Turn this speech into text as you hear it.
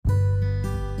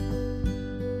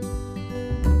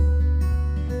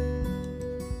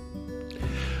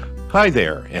Hi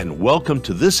there, and welcome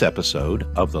to this episode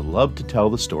of the Love to Tell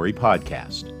the Story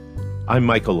podcast. I'm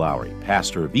Michael Lowry,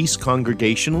 pastor of East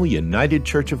Congregational United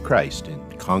Church of Christ in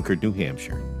Concord, New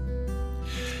Hampshire.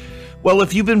 Well,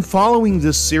 if you've been following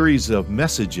this series of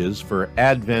messages for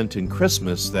Advent and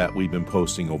Christmas that we've been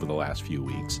posting over the last few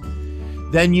weeks,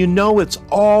 then you know it's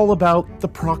all about the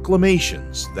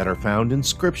proclamations that are found in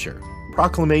Scripture.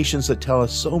 Proclamations that tell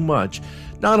us so much,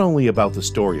 not only about the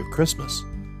story of Christmas,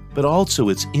 but also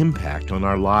its impact on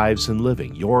our lives and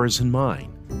living, yours and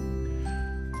mine.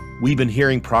 We've been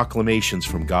hearing proclamations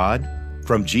from God,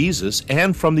 from Jesus,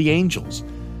 and from the angels.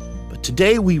 But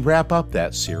today we wrap up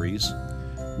that series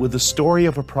with the story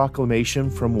of a proclamation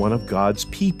from one of God's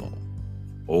people,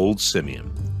 Old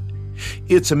Simeon.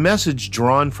 It's a message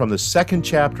drawn from the second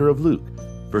chapter of Luke,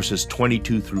 verses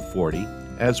 22 through 40,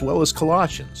 as well as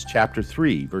Colossians chapter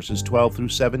 3, verses 12 through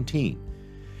 17.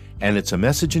 And it's a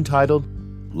message entitled,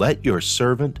 "Let your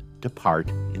servant depart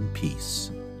in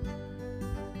peace."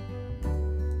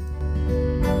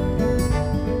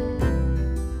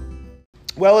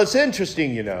 Well, it's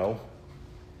interesting,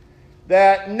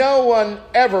 that no one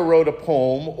ever wrote a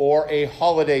poem or a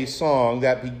holiday song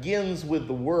that begins with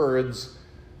the words,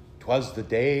 "'Twas the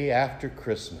day after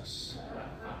Christmas."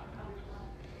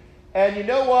 And you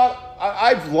know what?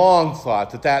 I've long thought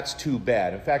that that's too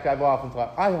bad. In fact, I've often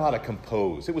thought I ought to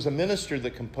compose. It was a minister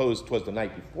that composed "'Twas the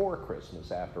night before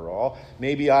Christmas," after all.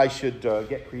 Maybe I should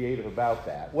get creative about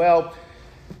that. Well,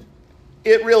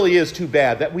 it really is too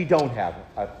bad that we don't have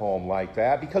a poem like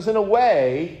that, because in a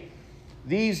way,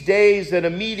 these days that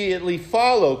immediately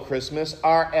follow Christmas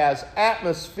are as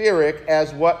atmospheric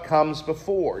as what comes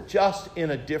before, just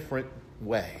in a different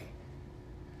way.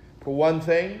 For one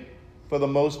thing, for the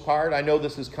most part, I know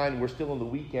this is we're still in the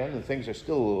weekend and things are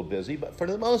still a little busy, but for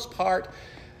the most part,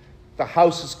 the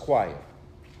house is quiet.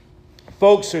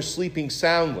 Folks are sleeping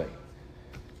soundly.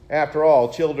 After all,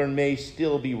 children may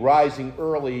still be rising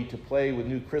early to play with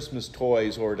new Christmas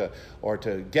toys or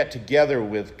to get together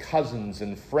with cousins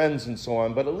and friends and so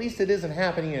on, but at least it isn't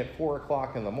happening at 4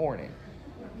 o'clock in the morning.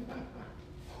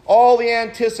 All the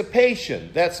anticipation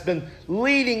that's been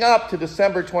leading up to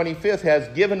December 25th has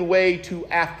given way to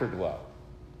afterglow.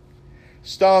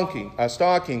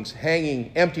 Stockings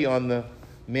hanging empty on the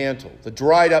mantle. The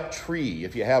dried up tree,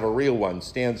 if you have a real one,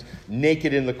 stands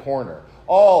naked in the corner.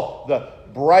 All the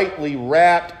brightly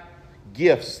wrapped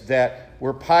gifts that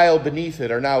were piled beneath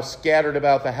it are now scattered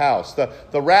about the house.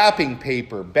 The wrapping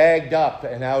paper bagged up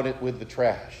and out with the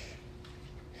trash.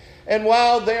 And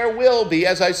while there will be,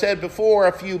 as I said before,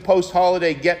 a few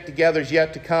post-holiday get-togethers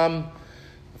yet to come,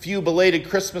 a few belated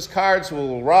Christmas cards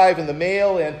will arrive in the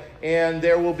mail, and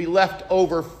there will be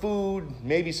leftover food,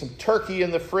 maybe some turkey in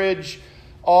the fridge.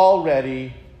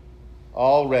 Already,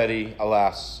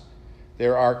 alas,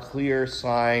 there are clear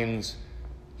signs,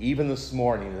 even this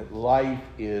morning, that life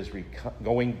is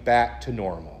going back to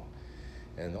normal.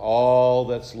 And all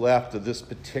that's left of this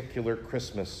particular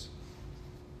Christmas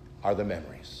are the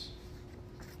memories.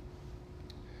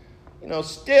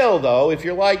 Still, though, if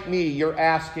you're like me, you're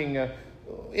asking,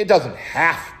 it doesn't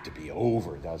have to be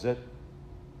over, does it?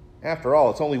 After all,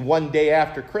 it's only one day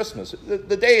after Christmas.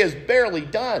 The day is barely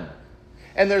done.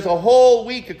 And there's a whole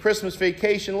week of Christmas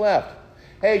vacation left.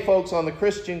 Hey, folks, on the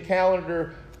Christian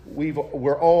calendar,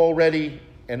 we're already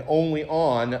and only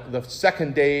on the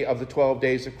second day of the 12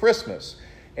 days of Christmas.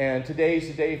 And today's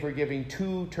the day for giving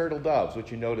 2 turtle doves, which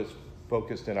you notice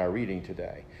focused in our reading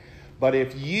today. But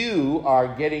if you are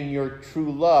getting your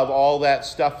true love, all that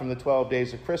stuff from the 12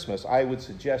 days of Christmas, I would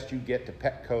suggest you get to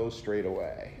Petco straight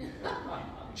away.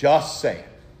 Just saying.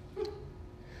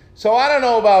 So I don't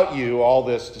know about you, all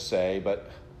this to say, but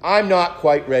I'm not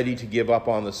quite ready to give up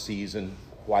on the season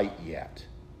quite yet.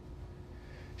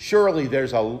 Surely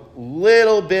there's a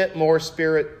little bit more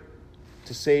spirit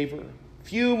to savor, a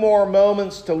few more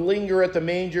moments to linger at the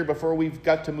manger before we've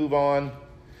got to move on.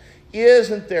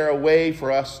 Isn't there a way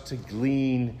for us to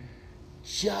glean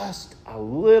just a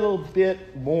little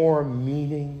bit more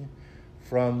meaning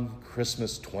from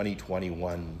Christmas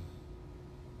 2021?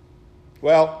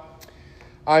 Well,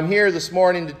 I'm here this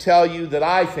morning to tell you that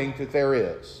I think that there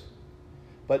is.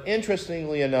 But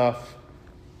interestingly enough,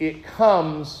 it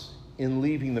comes in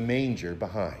leaving the manger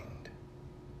behind.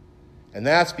 And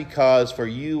that's because for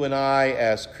you and I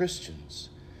as Christians,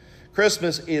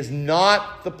 Christmas is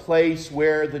not the place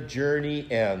where the journey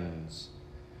ends,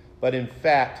 but in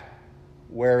fact,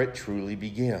 where it truly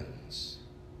begins.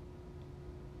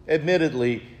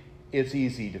 Admittedly, it's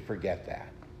easy to forget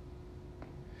that.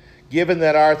 Given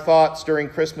that our thoughts during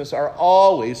Christmas are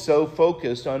always so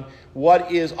focused on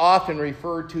what is often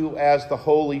referred to as the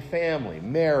Holy Family,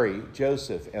 Mary,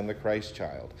 Joseph, and the Christ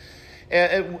child.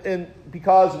 And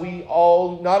because we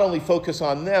all not only focus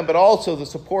on them, but also the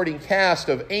supporting cast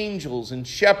of angels and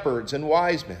shepherds and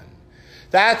wise men.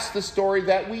 That's the story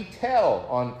that we tell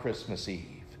on Christmas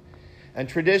Eve. And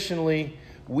traditionally,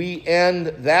 we end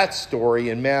that story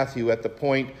in Matthew at the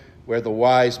point where the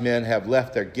wise men have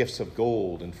left their gifts of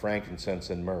gold and frankincense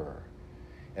and myrrh,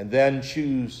 and then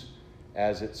choose,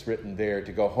 as it's written there,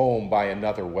 to go home by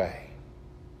another way,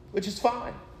 which is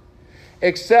fine.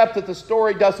 Except that the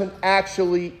story doesn't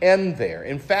actually end there.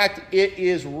 In fact, it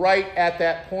is right at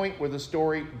that point where the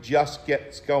story just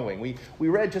gets going. We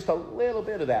read just a little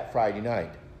bit of that Friday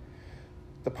night.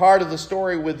 The part of the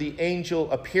story with the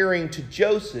angel appearing to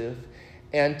Joseph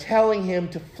and telling him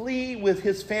to flee with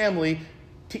his family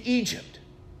to Egypt,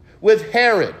 with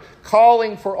Herod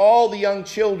calling for all the young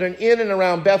children in and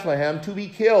around Bethlehem to be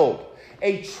killed.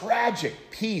 A tragic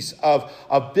piece of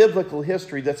biblical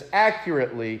history that's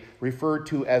accurately referred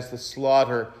to as the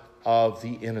slaughter of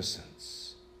the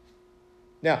innocents.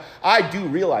 Now, I do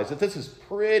realize that this is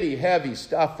pretty heavy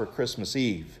stuff for Christmas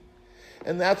Eve,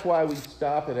 and that's why we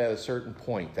stop it at a certain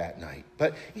point that night.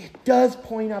 But it does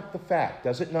point up the fact,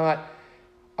 does it not,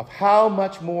 of how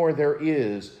much more there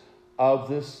is of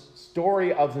this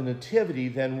story of the Nativity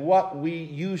than what we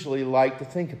usually like to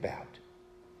think about.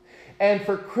 And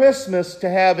for Christmas to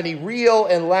have any real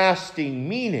and lasting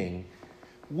meaning,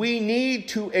 we need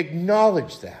to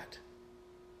acknowledge that.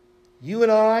 You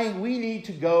and I, we need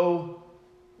to go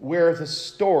where the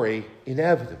story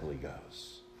inevitably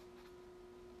goes.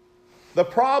 The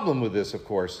problem with this, of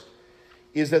course,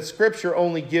 is that Scripture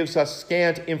only gives us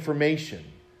scant information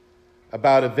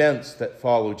about events that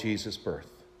follow Jesus' birth.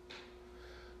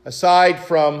 Aside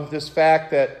from this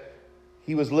fact that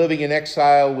he was living in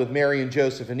exile with Mary and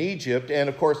Joseph in Egypt, and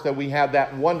of course that we have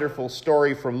that wonderful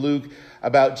story from Luke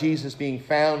about Jesus being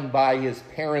found by his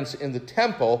parents in the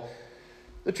temple,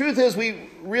 the truth is we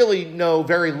really know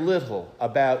very little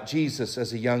about Jesus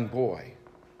as a young boy.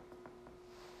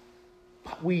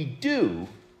 But we do,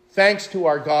 thanks to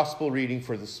our gospel reading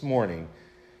for this morning,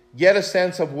 get a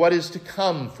sense of what is to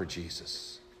come for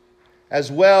Jesus,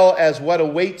 as well as what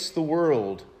awaits the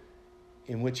world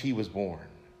in which he was born.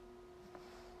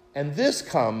 And this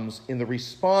comes in the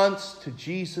response to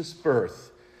Jesus'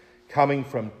 birth, coming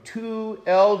from two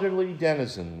elderly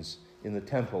denizens in the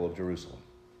Temple of Jerusalem.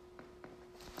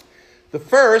 The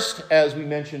first, as we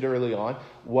mentioned early on,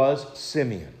 was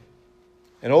Simeon,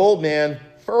 an old man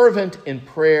fervent in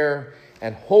prayer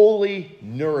and wholly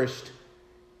nourished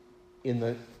in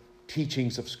the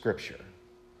teachings of Scripture.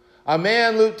 A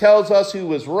man, Luke tells us, who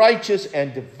was righteous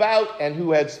and devout and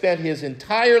who had spent his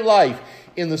entire life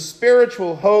in the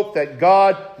spiritual hope that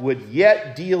God would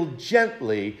yet deal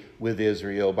gently with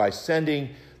Israel by sending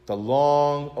the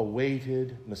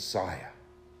long-awaited Messiah.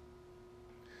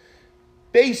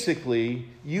 Basically,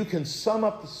 you can sum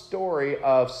up the story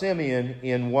of Simeon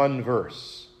in one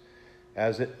verse.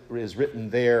 As it is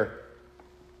written there,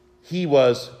 he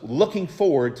was looking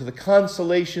forward to the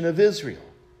consolation of Israel,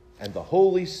 and the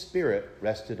Holy Spirit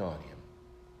rested on him.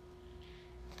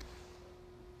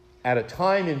 At a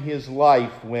time in his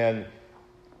life when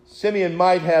Simeon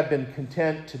might have been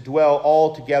content to dwell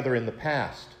altogether in the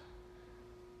past,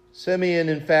 Simeon,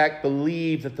 in fact,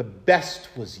 believed that the best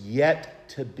was yet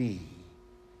to be.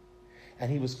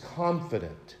 And he was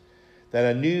confident that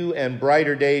a new and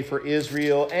brighter day for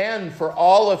Israel and for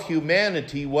all of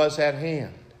humanity was at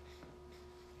hand.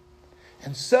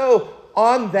 And so,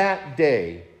 on that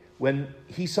day, when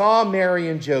he saw Mary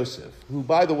and Joseph, who,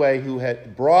 by the way, who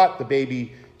had brought the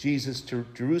baby Jesus to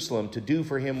Jerusalem to do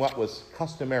for him what was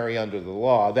customary under the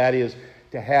law, that is,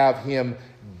 to have him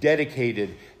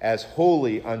dedicated as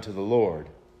holy unto the Lord.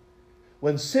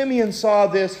 When Simeon saw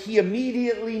this, he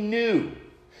immediately knew.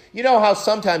 You know how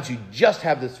sometimes you just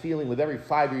have this feeling with every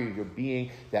fiber of your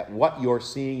being that what you're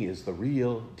seeing is the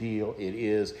real deal. It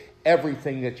is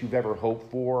everything that you've ever hoped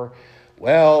for.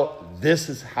 Well, this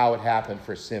is how it happened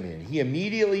for Simeon. He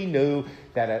immediately knew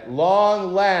that at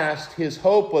long last his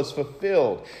hope was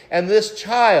fulfilled. And this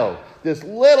child, this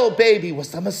little baby,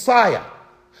 was the Messiah.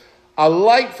 A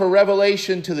light for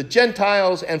revelation to the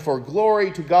Gentiles and for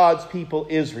glory to God's people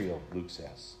Israel, Luke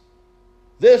says.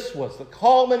 This was the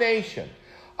culmination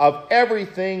of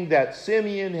everything that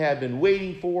Simeon had been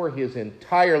waiting for his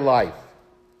entire life.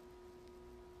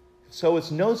 So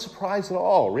it's no surprise at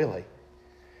all, really,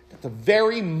 at the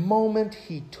very moment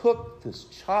he took this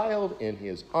child in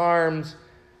his arms,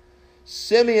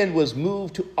 Simeon was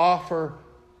moved to offer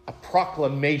a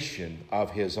proclamation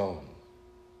of his own.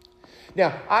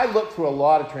 Now, I looked through a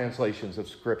lot of translations of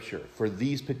Scripture for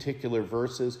these particular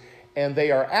verses, and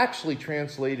they are actually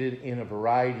translated in a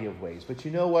variety of ways. But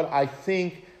you know what? I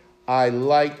think I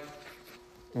like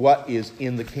what is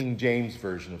in the King James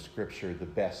Version of Scripture the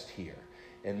best here.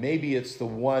 And maybe it's the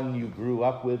one you grew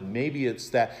up with. Maybe it's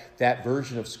that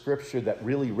version of Scripture that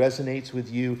really resonates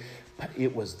with you. But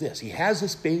it was this. He has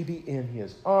this baby in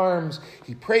his arms.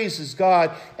 He praises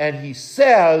God. And he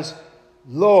says,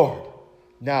 Lord,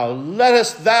 now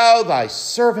lettest thou thy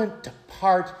servant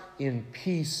depart in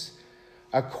peace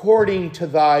according to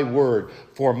thy word.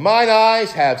 For mine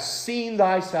eyes have seen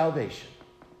thy salvation.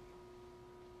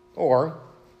 Or,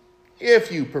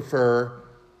 if you prefer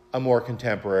a more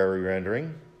contemporary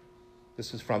rendering,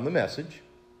 this is from the Message.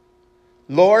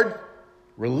 Lord,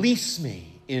 release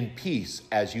me in peace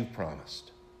as you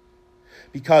promised.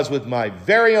 Because with my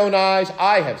very own eyes,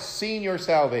 I have seen your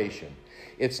salvation.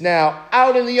 It's now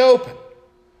out in the open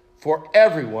for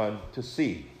everyone to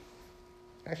see.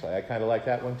 Actually, I kind of like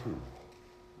that one too.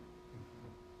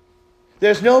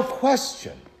 There's no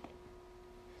question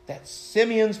that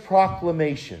Simeon's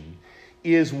proclamation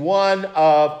is one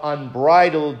of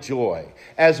unbridled joy,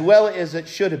 as well as it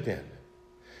should have been.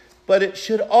 But it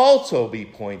should also be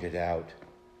pointed out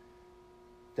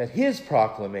that his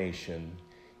proclamation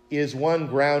is one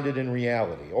grounded in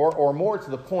reality, or more to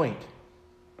the point,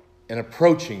 an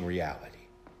approaching reality.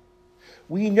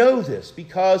 We know this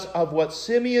because of what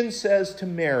Simeon says to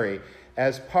Mary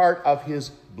as part of his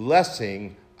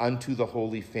blessing unto the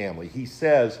Holy Family. He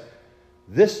says,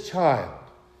 this child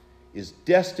is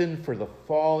destined for the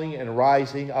falling and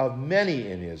rising of many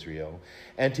in Israel,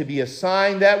 and to be a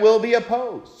sign that will be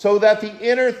opposed, so that the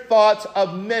inner thoughts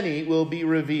of many will be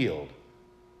revealed.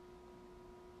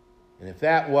 And if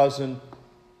that wasn't,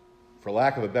 for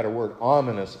lack of a better word,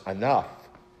 ominous enough,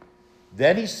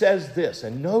 then he says this,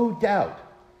 and no doubt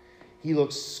he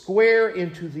looks square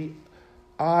into the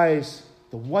eyes,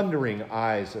 the wondering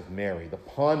eyes of Mary, the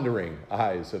pondering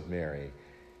eyes of Mary.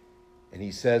 And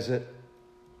he says it,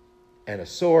 and a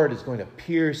sword is going to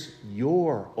pierce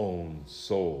your own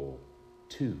soul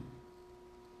too.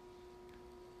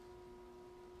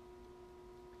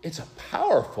 It's a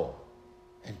powerful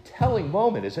and telling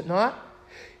moment, is it not?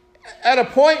 At a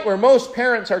point where most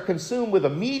parents are consumed with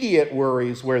immediate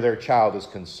worries where their child is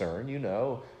concerned, you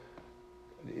know,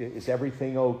 is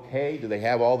everything okay? Do they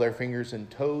have all their fingers and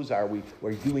toes? Are we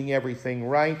doing everything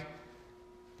right?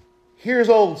 Here's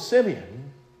old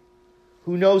Simeon,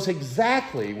 who knows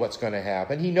exactly what's going to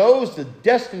happen. He knows the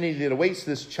destiny that awaits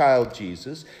this child,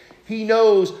 Jesus. He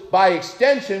knows, by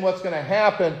extension, what's going to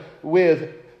happen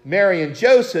with Mary and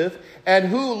Joseph, and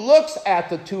who looks at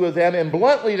the two of them and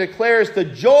bluntly declares the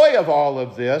joy of all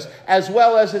of this, as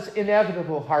well as its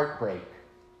inevitable heartbreak.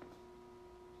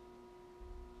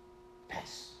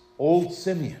 That's old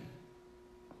Simeon.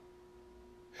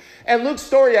 And Luke's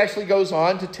story actually goes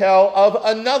on to tell of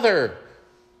another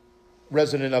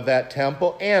resident of that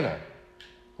temple, Anna,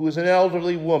 who was an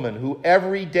elderly woman who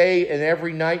every day and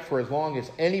every night for as long as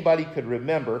anybody could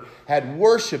remember had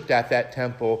worshipped at that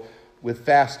temple with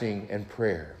fasting and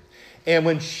prayer. And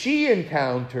when she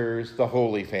encounters the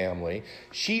Holy Family,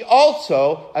 she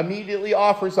also immediately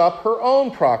offers up her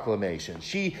own proclamation.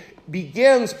 She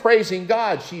begins praising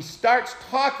God. She starts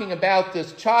talking about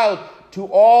this child to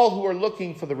all who are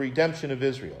looking for the redemption of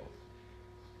Israel.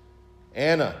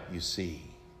 Anna, you see,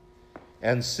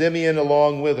 and Simeon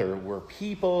along with her were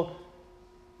people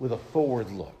with a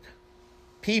forward look,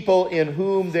 people in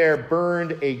whom there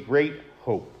burned a great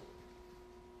hope.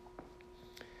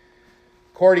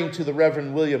 According to the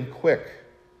Reverend William Quick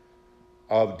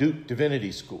of Duke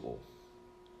Divinity School,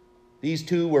 these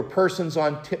two were persons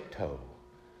on tiptoe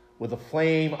with a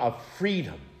flame of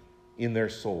freedom in their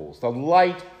souls, the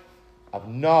light of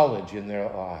knowledge in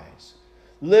their eyes,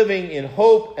 living in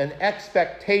hope and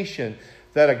expectation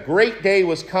that a great day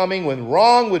was coming when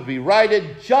wrong would be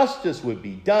righted, justice would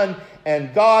be done,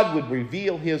 and God would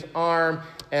reveal his arm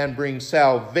and bring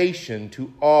salvation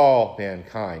to all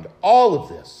mankind. All of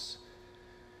this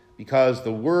because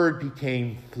the Word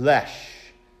became flesh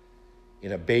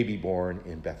in a baby born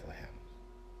in Bethlehem.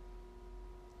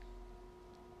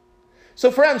 So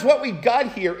friends, what we've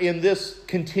got here in this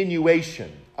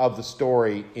continuation of the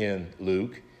story in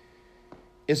Luke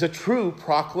is a true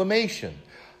proclamation,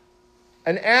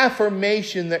 an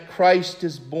affirmation that Christ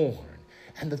is born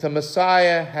and that the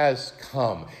Messiah has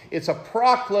come. It's a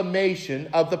proclamation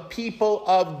of the people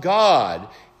of God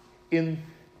in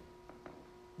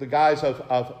the guise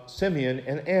of Simeon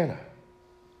and Anna.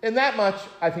 And that much,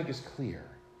 I think, is clear.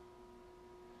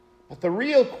 But the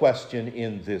real question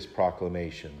in this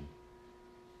proclamation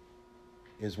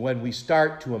is when we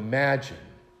start to imagine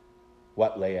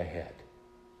what lay ahead.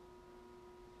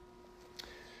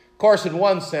 Of course, in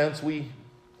one sense, we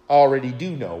already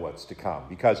do know what's to come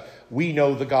because we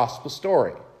know the gospel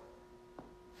story.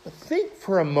 But think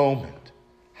for a moment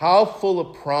how full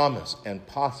of promise and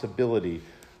possibility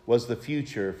was the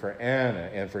future for Anna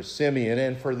and for Simeon.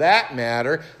 And for that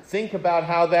matter, think about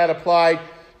how that applied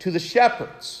to the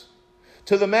shepherds,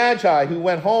 to the Magi who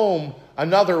went home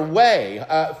another way,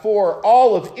 for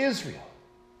all of Israel.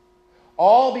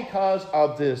 All because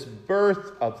of this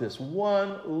birth of this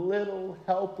one little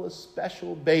helpless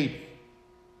special baby.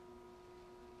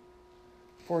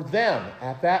 For them,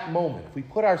 at that moment, if we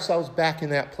put ourselves back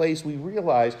in that place, we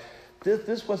realize that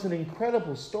this was an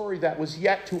incredible story that was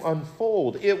yet to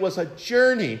unfold. It was a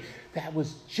journey that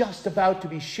was just about to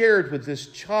be shared with this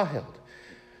child,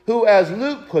 who, as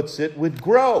Luke puts it, would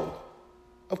grow.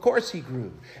 Of course he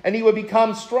grew. And he would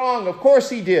become strong. Of course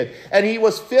he did. And he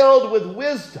was filled with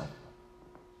wisdom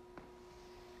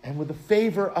and with the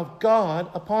favor of God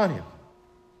upon him.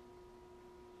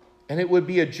 And it would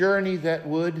be a journey that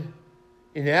would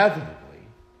inevitably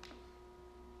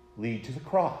lead to the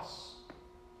cross.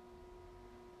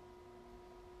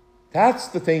 That's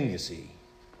the thing, you see.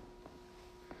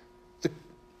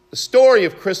 The story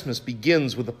of Christmas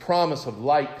begins with the promise of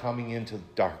light coming into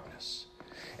darkness.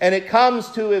 And it comes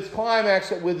to its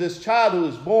climax with this child who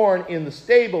is born in the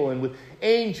stable and with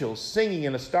angels singing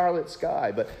in a starlit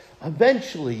sky. But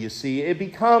eventually, you see, it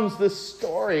becomes the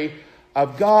story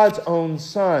of God's own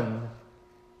Son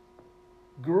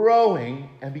growing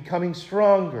and becoming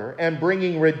stronger and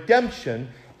bringing redemption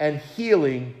and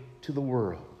healing to the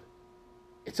world.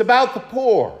 It's about the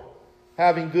poor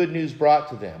having good news brought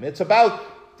to them. It's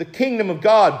about the kingdom of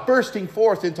God bursting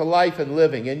forth into life and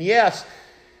living. And yes,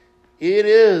 it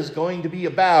is going to be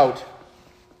about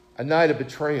a night of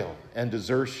betrayal and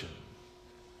desertion,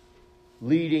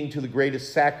 leading to the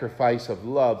greatest sacrifice of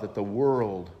love that the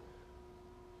world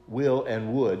will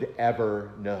and would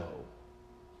ever know.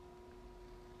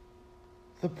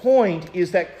 The point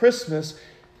is that Christmas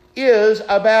is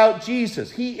about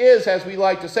Jesus. He is, as we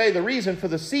like to say, the reason for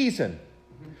the season.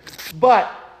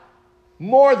 But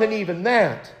more than even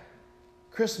that,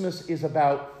 Christmas is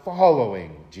about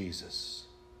following Jesus.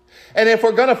 And if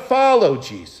we're going to follow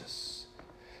Jesus,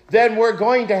 then we're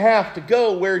going to have to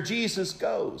go where Jesus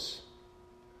goes.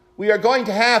 We are going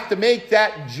to have to make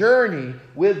that journey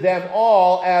with them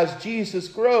all as Jesus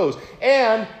grows.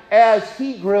 And as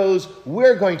he grows,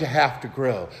 we're going to have to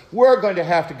grow. We're going to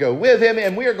have to go with him,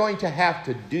 and we're going to have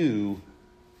to do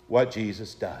what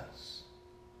Jesus does.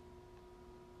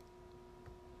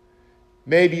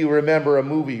 Maybe you remember a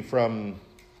movie from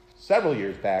several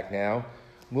years back now,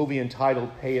 a movie entitled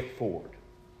Pay It Forward.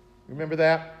 Remember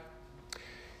that?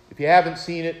 If you haven't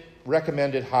seen it,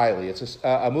 recommend it highly. It's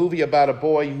a movie about a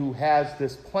boy who has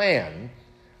this plan,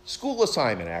 school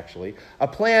assignment actually, a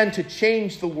plan to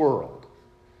change the world.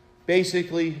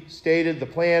 Basically stated, the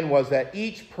plan was that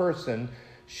each person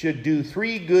should do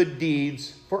 3 good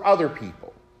deeds for other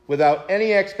people without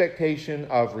any expectation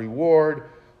of reward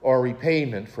or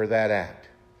repayment for that act.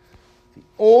 The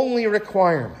only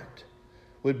requirement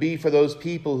would be for those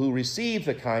people who receive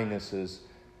the kindnesses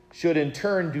should in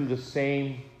turn do the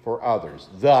same for others,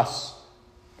 thus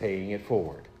paying it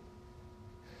forward.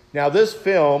 Now, this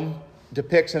film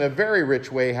depicts in a very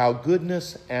rich way how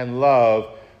goodness and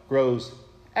love grows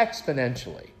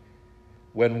exponentially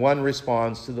when one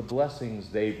responds to the blessings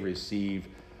they've received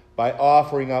by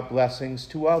offering up blessings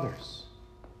to others.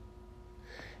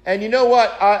 And you know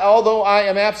what? Although I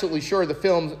am absolutely sure the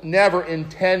film never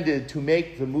intended to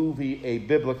make the movie a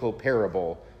biblical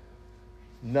parable,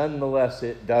 nonetheless,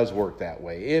 it does work that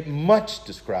way. It much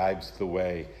describes the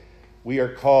way we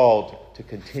are called to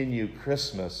continue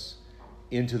Christmas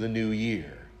into the new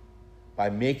year by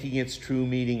making its true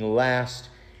meaning last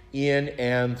in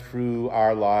and through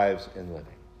our lives and living.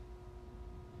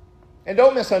 And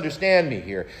don't misunderstand me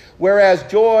here. Whereas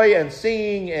joy and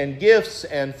singing and gifts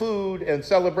and food and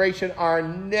celebration are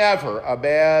never a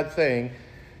bad thing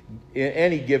in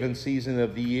any given season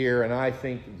of the year, and I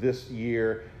think this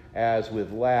year, as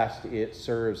with last, it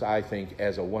serves, I think,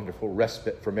 as a wonderful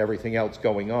respite from everything else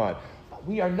going on. But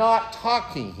we are not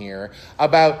talking here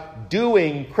about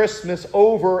doing Christmas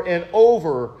over and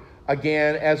over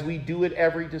again as we do it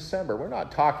every December. We're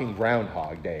not talking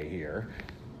Groundhog Day here.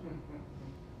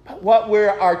 But what we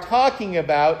are talking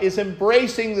about is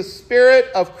embracing the spirit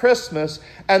of Christmas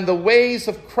and the ways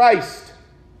of Christ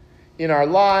in our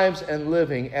lives and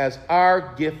living as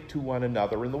our gift to one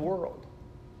another in the world.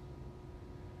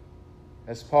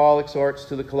 As Paul exhorts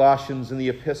to the Colossians in the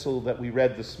epistle that we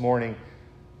read this morning,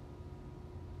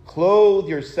 clothe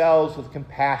yourselves with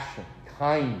compassion,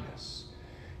 kindness,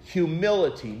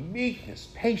 humility, meekness,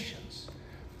 patience.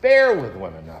 Bear with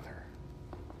one another.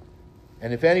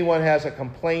 And if anyone has a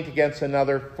complaint against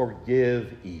another,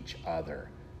 forgive each other.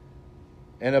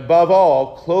 And above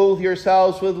all, clothe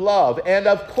yourselves with love. And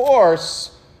of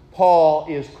course, Paul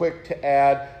is quick to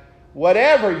add,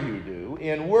 whatever you do,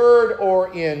 in word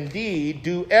or in deed,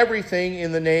 do everything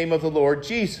in the name of the Lord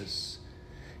Jesus,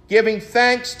 giving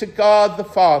thanks to God the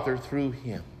Father through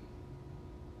him.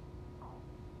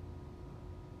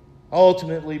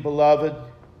 Ultimately, beloved,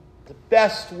 the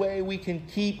best way we can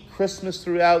keep Christmas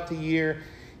throughout the year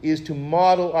is to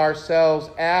model ourselves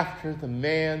after the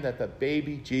man that the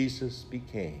baby Jesus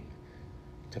became,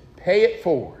 to pay it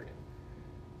forward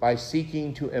by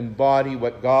seeking to embody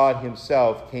what God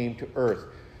himself came to earth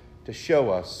to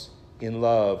show us in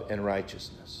love and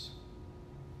righteousness.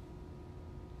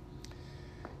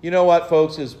 You know what,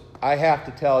 folks, I have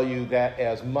to tell you that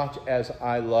as much as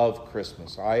I love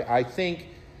Christmas, I think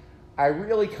I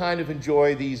really kind of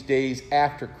enjoy these days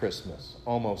after Christmas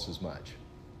almost as much.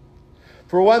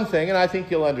 For one thing, and I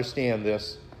think you'll understand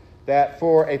this, that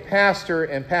for a pastor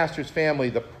and pastor's family,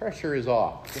 the pressure is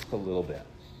off just a little bit.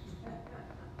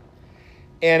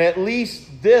 And at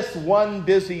least this one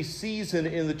busy season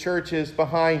in the church is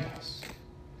behind us.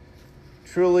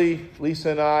 Truly, Lisa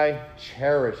and I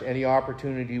cherish any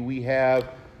opportunity we have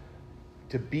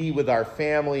to be with our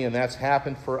family, and that's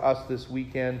happened for us this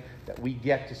weekend, that we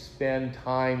get to spend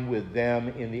time with them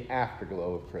in the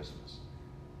afterglow of Christmas.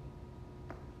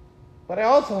 But I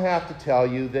also have to tell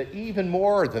you that even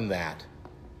more than that,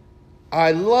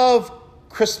 I love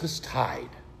Christmastide.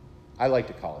 I like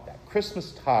to call it that,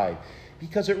 Christmastide,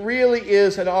 because it really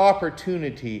is an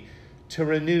opportunity to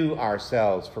renew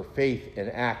ourselves for faith and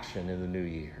action in the new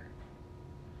year.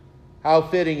 How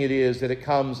fitting it is that it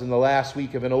comes in the last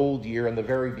week of an old year and the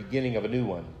very beginning of a new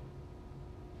one,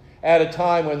 at a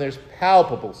time when there's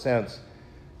palpable sense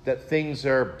that things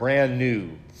are brand new,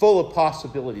 full of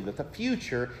possibility, that the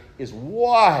future is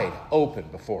wide open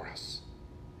before us,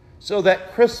 so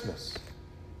that Christmas,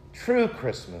 true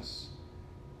Christmas,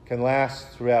 can last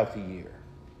throughout the year.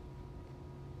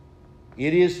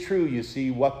 It is true, you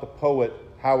see, what the poet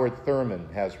Howard Thurman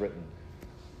has written.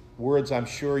 Words I'm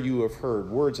sure you have heard,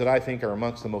 words that I think are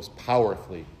amongst the most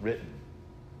powerfully written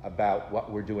about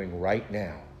what we're doing right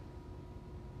now.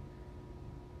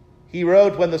 He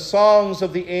wrote, when the songs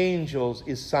of the angels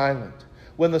is silent,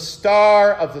 when the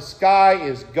star of the sky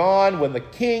is gone, when the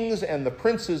kings and the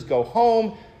princes go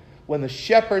home, when the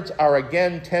shepherds are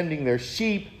again tending their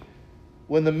sheep,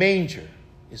 when the manger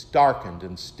is darkened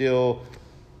and still,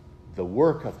 the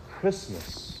work of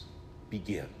Christmas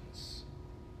begins.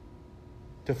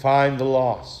 To find the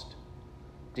lost,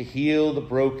 to heal the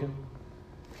broken,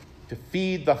 to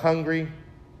feed the hungry,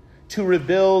 to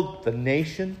rebuild the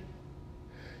nation,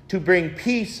 to bring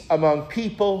peace among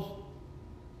people,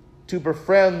 to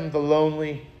befriend the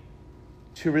lonely,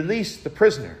 to release the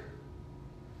prisoner,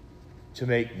 to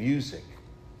make music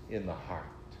in the heart.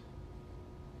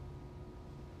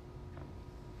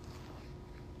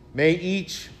 May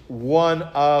each one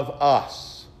of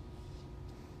us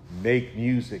make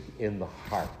music in the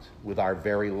heart with our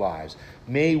very lives.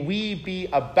 May we be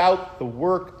about the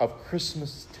work of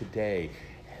Christmas today.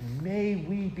 And may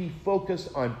we be focused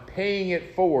on paying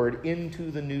it forward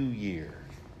into the new year.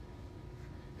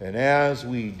 And as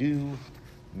we do,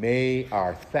 may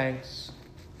our thanks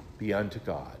be unto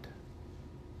God.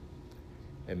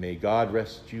 And may God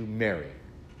rest you merry,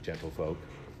 gentlefolk.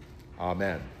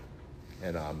 Amen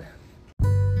and amen.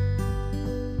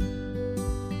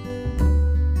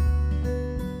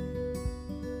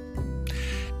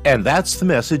 And that's the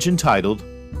message entitled,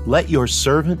 Let Your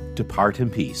Servant Depart in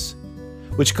Peace,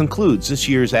 which concludes this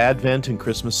year's Advent and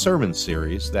Christmas sermon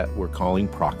series that we're calling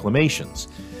Proclamations.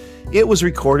 It was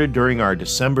recorded during our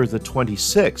December the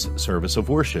 26th service of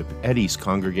worship at East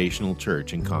Congregational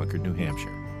Church in Concord, New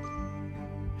Hampshire.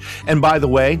 And by the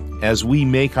way, as we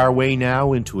make our way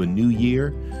now into a new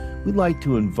year, we'd like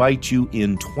to invite you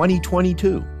in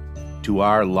 2022 to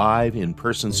our live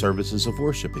in-person services of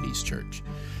worship at East Church,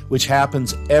 which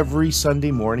happens every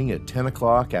Sunday morning at 10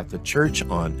 o'clock at the church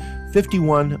on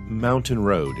 51 Mountain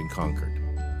Road in Concord.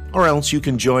 Or else you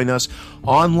can join us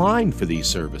online for these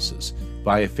services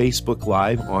via Facebook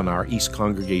Live on our East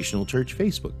Congregational Church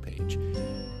Facebook page.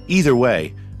 Either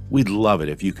way, we'd love it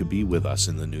if you could be with us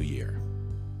in the new year.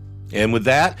 And with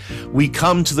that, we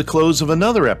come to the close of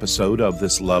another episode of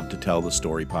this Love to Tell the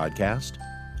Story podcast.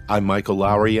 I'm Michael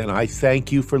Lowry, and I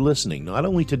thank you for listening, not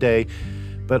only today,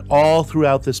 but all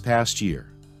throughout this past year.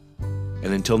 And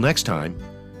until next time,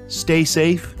 stay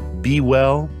safe, be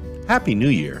well, Happy New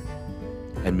Year,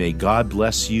 and may God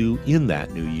bless you in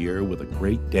that new year with a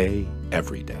great day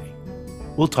every day.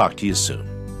 We'll talk to you soon.